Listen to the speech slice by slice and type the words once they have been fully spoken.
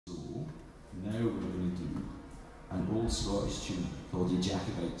now we're going to do an old Scottish tune called Ye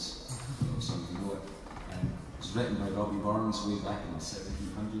Jacobites. Some of you know it. It was written by Robbie Burns way back in the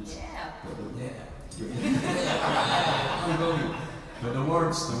 1700s. Yeah. But the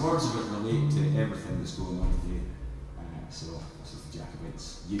words of it relate to everything that's going on today. So this is the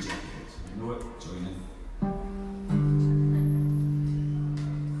Jacobites, Ye Jacobites. If you know it, join in.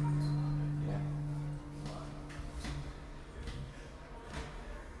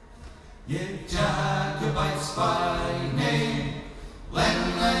 Ye Jacobites by name,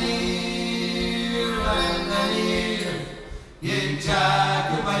 lend an ear, lend an ear. Ye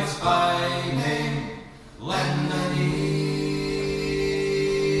Jacobites by name, lend an ear.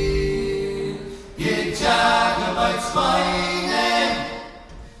 Ye Jacobites by name,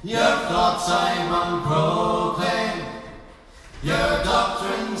 your thoughts I mun proclaim, your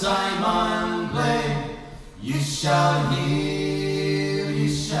doctrines I mun blame. You shall hear, you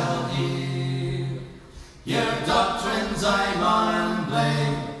shall hear. Your doctrines I mun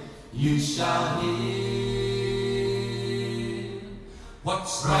blame, you shall hear.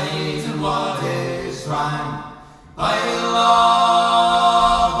 What's right and what is wrong, by the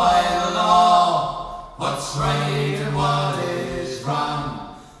law, by the law. What's right and what is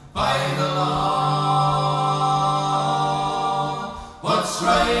wrong, by the law. What's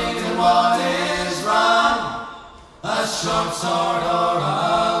right and what is wrong, a short sword or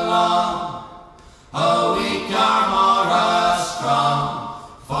a long, a weak arm or a strong,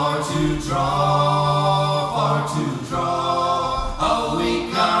 for to draw, a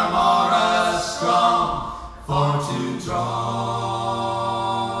weak arm or a strong, for to draw.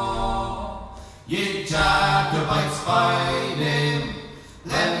 Ye Jacobites by name,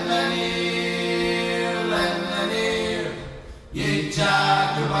 lend an ear, lend an ear. Ye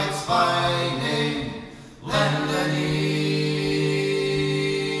Jacobites by name, lend an ear.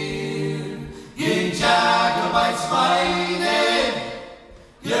 Ye Jacobites by name,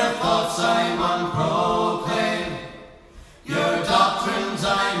 your thoughts I mun proclaim, your doctrines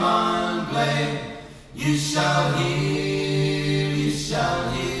I mun blame. You shall hear, you shall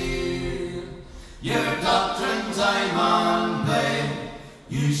hear. Your doctrines I mun blame,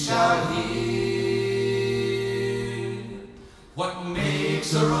 you shall hear. What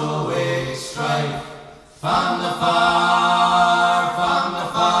makes heroic strife from the far, from the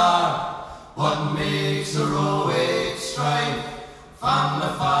far? What makes heroic strife from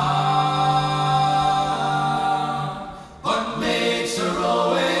the far? What makes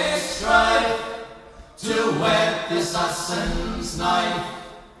heroic strife to whet the assassin's knife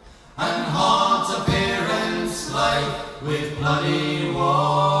and haunt a parent's life with bloody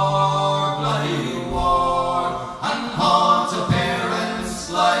war, and haunt a parent's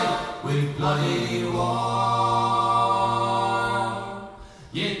life with bloody war.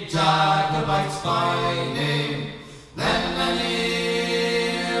 Ye Jacobites by name, lend an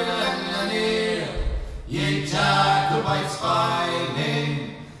ear, lend an ear. Ye Jacobites by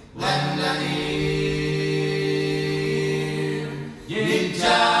name, lend an ear. Ye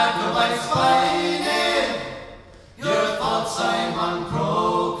Jacobites by name, your thoughts I mun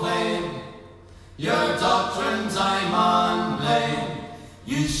proclaim, your doctrines I mun blame.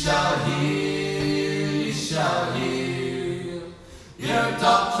 You shall hear, you shall hear. Your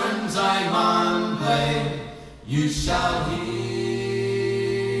doctrines I mun blame, you shall hear.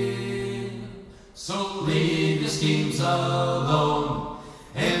 So leave your schemes alone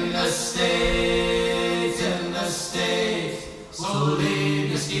in the state, in the state. So leave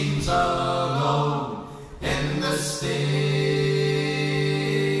your schemes alone in the state.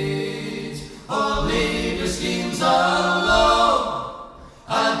 Oh, leave your schemes alone,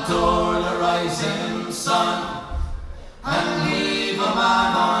 adore the rising sun, and leave a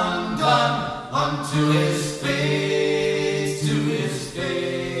man undone unto his fate, to his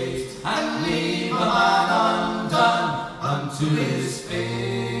fate, and leave a man undone unto his fate.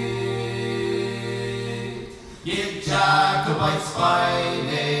 Ye Jacobites by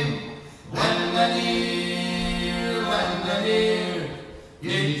name, lend an ear, lend an ear.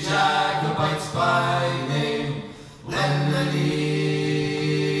 Ye Jacobites by name, lend an ear.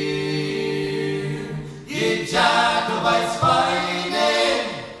 Ye Jacobites by name,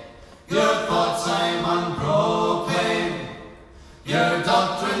 your thoughts I mun proclaim, your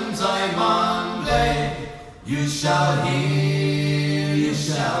doctrines I mun blame. You shall hear, you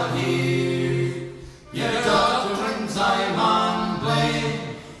shall hear. Your doctrines I mun blame.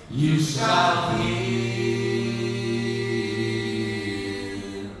 You shall hear.